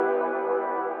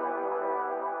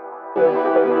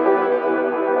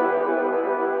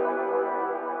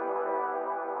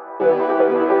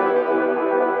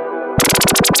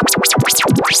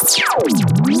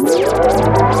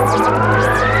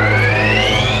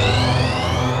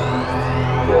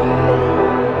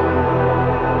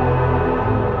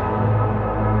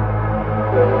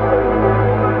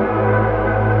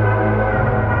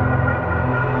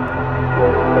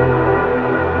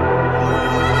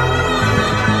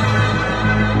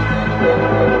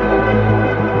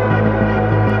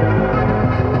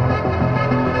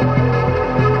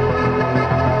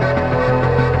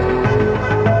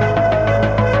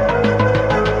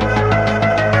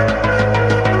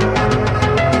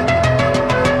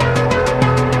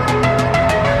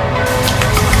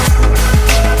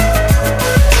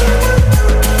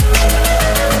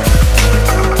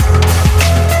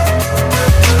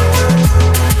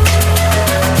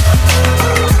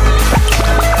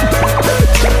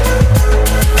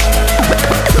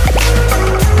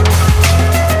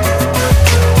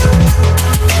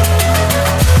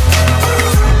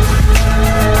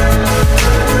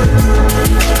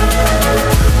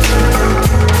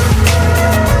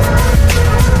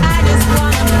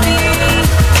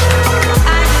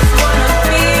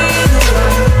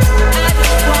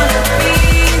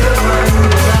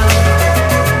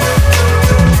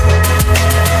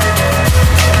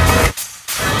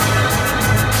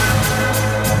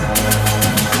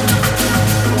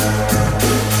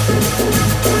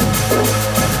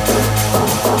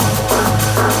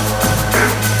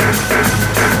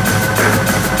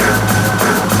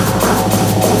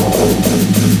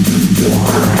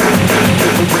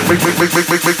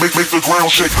Make the ground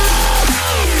shake.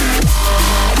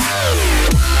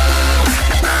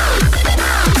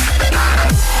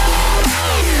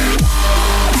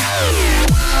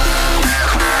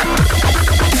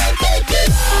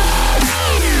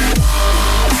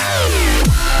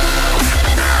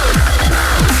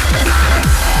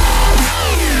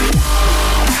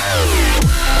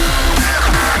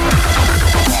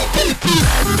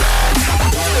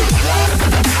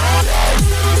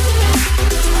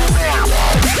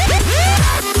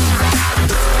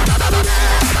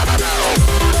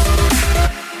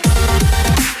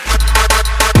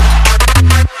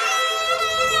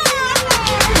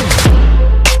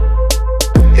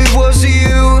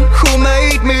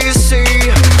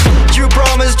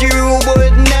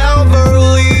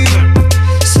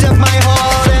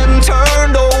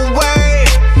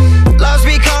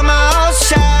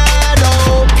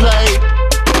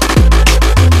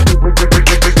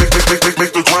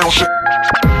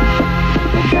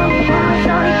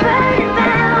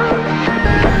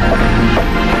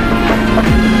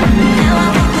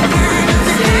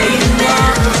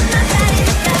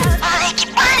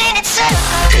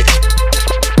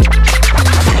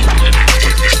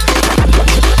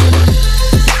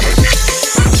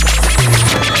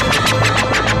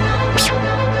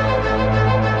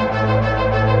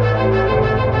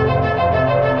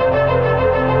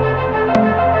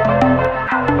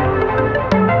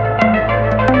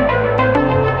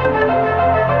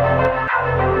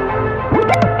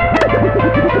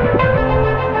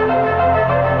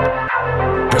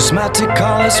 Prismatic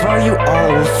colors for you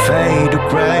all will fade to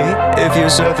gray. If you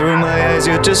saw through my eyes,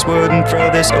 you just wouldn't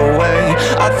throw this away.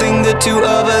 I think the two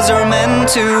of us are meant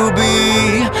to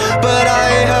be, but I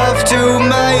have to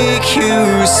make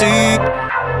you see.